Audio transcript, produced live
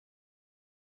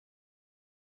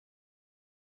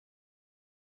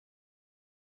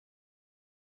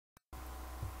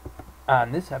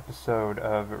On this episode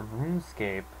of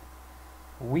Runescape,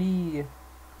 we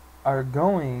are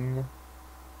going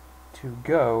to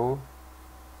go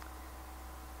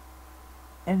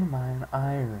and mine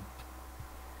iron.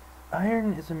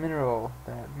 Iron is a mineral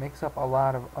that makes up a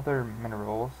lot of other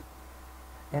minerals,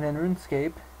 and in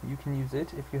Runescape, you can use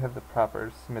it if you have the proper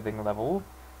smithing level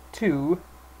to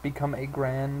become a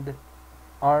grand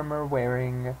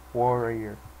armor-wearing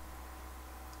warrior.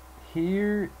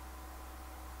 Here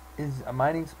is a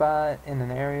mining spot in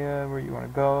an area where you want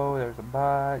to go. There's a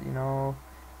bot,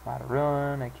 how to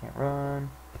run, I can't run.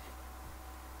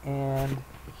 And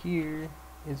here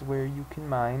is where you can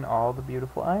mine all the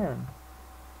beautiful iron.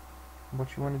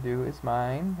 What you want to do is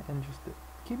mine and just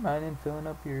keep mining, filling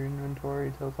up your inventory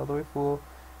until it's all the way full.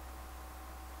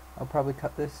 I'll probably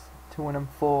cut this to when I'm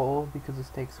full because this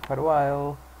takes quite a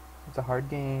while. It's a hard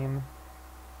game.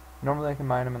 Normally I can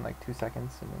mine them in like 2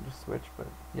 seconds and then just switch, but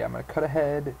yeah, I'm going to cut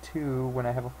ahead to when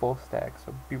I have a full stack,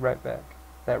 so be right back.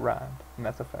 That rhymed, and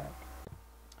that's a fact.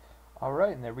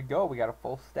 Alright, and there we go, we got a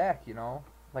full stack,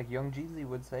 like Young Jeezy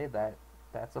would say,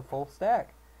 that's a full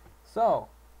stack. So,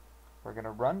 we're going to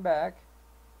run back.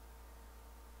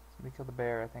 Somebody killed the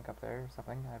bear, I think, up there or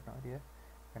something, I have no idea.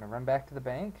 We're going to run back to the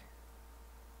bank,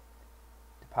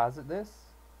 deposit this.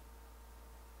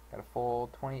 Got a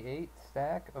full 28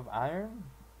 stack of iron.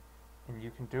 And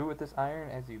you can do with this iron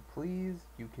as you please.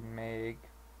 You can make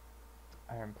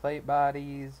iron plate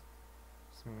bodies,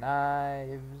 some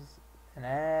knives, an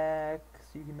axe.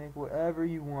 You can make whatever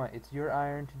you want. It's your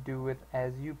iron to do with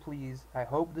as you please. I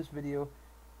hope this video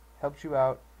helps you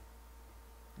out.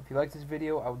 If you like this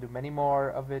video, I will do many more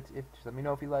of it. Just let me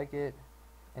know if you like it.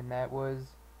 And that was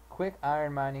Quick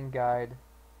Iron Mining Guide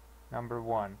number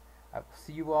 1. I will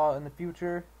see you all in the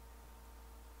future.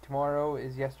 Tomorrow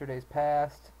is yesterday's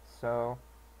past. So,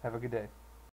 have a good day.